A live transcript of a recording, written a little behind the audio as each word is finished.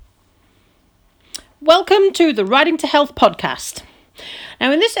Welcome to the Riding to Health podcast.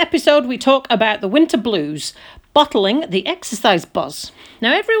 Now, in this episode, we talk about the winter blues, bottling the exercise buzz.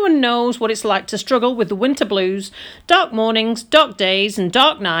 Now, everyone knows what it's like to struggle with the winter blues, dark mornings, dark days, and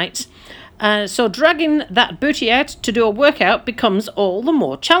dark nights. So dragging that booty out to do a workout becomes all the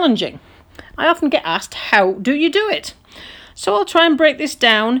more challenging. I often get asked, how do you do it? So I'll try and break this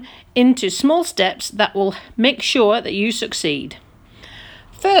down into small steps that will make sure that you succeed.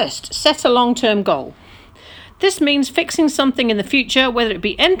 First, set a long-term goal. This means fixing something in the future, whether it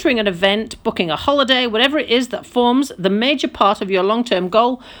be entering an event, booking a holiday, whatever it is that forms the major part of your long-term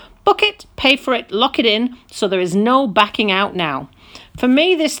goal. Book it, pay for it, lock it in, so there is no backing out now. For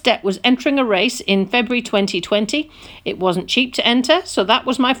me, this step was entering a race in February 2020. It wasn't cheap to enter, so that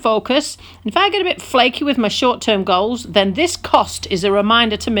was my focus. If I get a bit flaky with my short-term goals, then this cost is a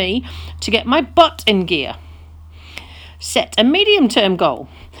reminder to me to get my butt in gear. Set a medium-term goal.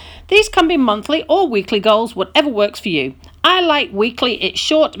 These can be monthly or weekly goals, whatever works for you. I like weekly. It's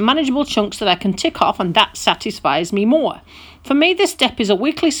short, manageable chunks that I can tick off, and that satisfies me more. For me, this step is a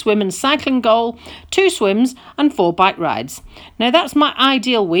weekly swim and cycling goal, 2 swims and 4 bike rides. Now, that's my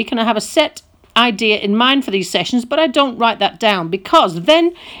ideal week, and I have a set idea in mind for these sessions, but I don't write that down because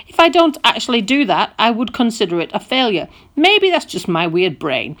then if I don't actually do that, I would consider it a failure. Maybe that's just my weird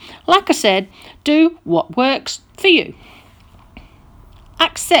brain. Like I said, do what works for you.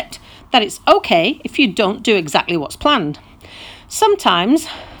 Accept that it's okay if you don't do exactly what's planned. Sometimes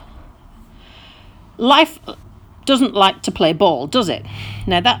life doesn't like to play ball, does it?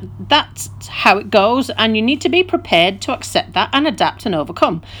 Now that's how it goes, and you need to be prepared to accept that and adapt and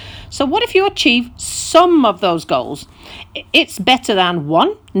overcome. So what if you achieve some of those goals? It's better than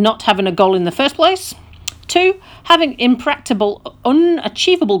 1, not having a goal in the first place, 2, having impractical,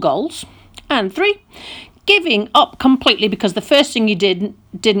 unachievable goals, and 3, giving up completely because the first thing you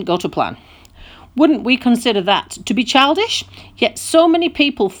didn't go to plan. Wouldn't we consider that to be childish? Yet so many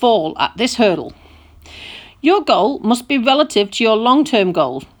people fall at this hurdle. Your goal must be relative to your long-term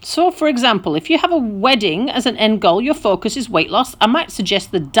goal. So, for example, if you have a wedding as an end goal, your focus is weight loss, I might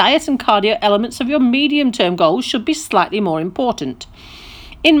suggest the diet and cardio elements of your medium-term goals should be slightly more important.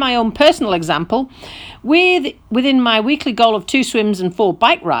 In my own personal example, within my weekly goal of 2 swims and 4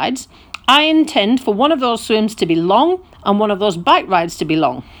 bike rides, I intend for one of those swims to be long and one of those bike rides to be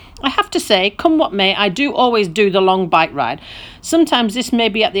long. I have to say, come what may, I do always do the long bike ride. Sometimes this may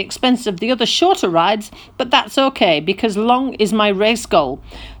be at the expense of the other shorter rides, but that's okay because long is my race goal.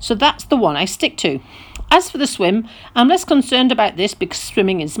 So that's the one I stick to. As for the swim, I'm less concerned about this because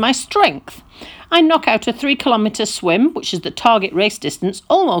swimming is my strength. I knock out a 3-kilometre swim, which is the target race distance,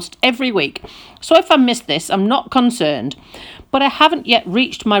 almost every week. So if I miss this, I'm not concerned. But I haven't yet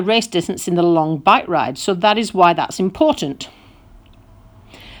reached my race distance in the long bike ride, so that is why that's important.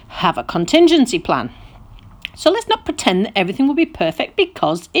 Have a contingency plan. So let's not pretend that everything will be perfect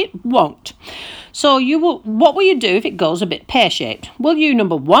because it won't. So what will you do if it goes a bit pear-shaped? Will you,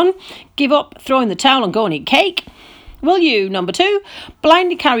 number 1, give up, throw in the towel and go and eat cake? Will you, number 2,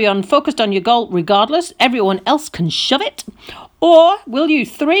 blindly carry on focused on your goal regardless, everyone else can shove it? Or will you,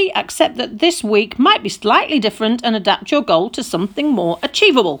 3, accept that this week might be slightly different and adapt your goal to something more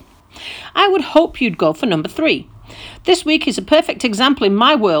achievable? I would hope you'd go for number 3. This week is a perfect example in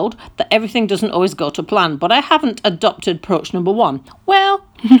my world that everything doesn't always go to plan, but I haven't adopted approach number 1. Well,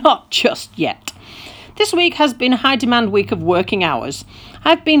 not just yet. This week has been a high-demand week of working hours.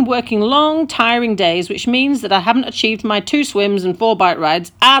 I've been working long, tiring days, which means that I haven't achieved my 2 swims and 4 bike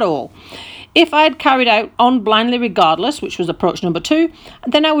rides at all. If I'd carried out on blindly regardless, which was approach number 2,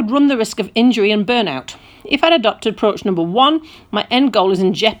 then I would run the risk of injury and burnout. If I'd adopted approach number 1, my end goal is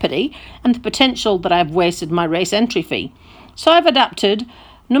in jeopardy and the potential that I've wasted my race entry fee. So I've adapted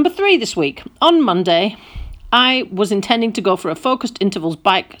number 3 this week. On Monday, I was intending to go for a focused intervals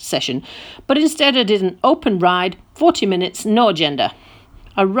bike session, but instead I did an open ride, 40 minutes, no agenda.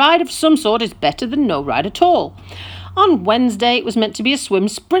 A ride of some sort is better than no ride at all. On Wednesday, it was meant to be a swim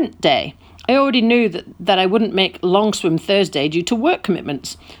sprint day. I already knew that I wouldn't make long swim Thursday due to work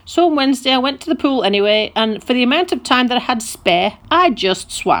commitments. So on Wednesday, I went to the pool anyway, and for the amount of time that I had spare, I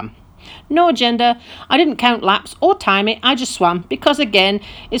just swam. No agenda, I didn't count laps or time it, I just swam because, again,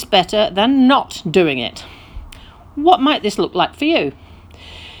 it's better than not doing it. What might this look like for you?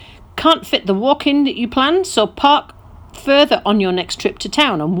 Can't fit the walk-in that you planned, so park further on your next trip to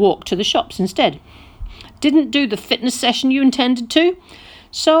town and walk to the shops instead. Didn't do the fitness session you intended to?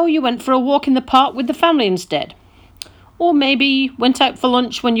 So you went for a walk in the park with the family instead. Or maybe went out for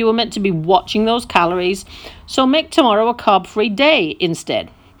lunch when you were meant to be watching those calories, so make tomorrow a carb-free day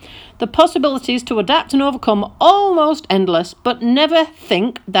instead. The possibilities to adapt and overcome are almost endless, but never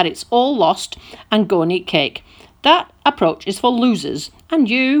think that it's all lost and go and eat cake. That approach is for losers, and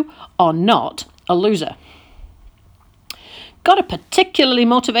you are not a loser. Got a particularly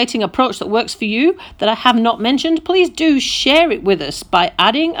motivating approach that works for you that I have not mentioned? Please do share it with us by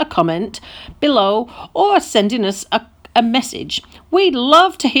adding a comment below or sending us a message. We'd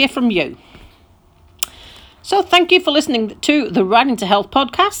love to hear from you. So thank you for listening to the Writing to Health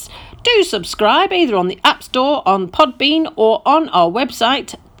podcast. Do subscribe either on the App Store, on Podbean, or on our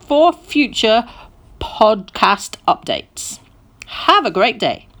website for future podcast updates. Have a great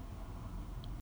day.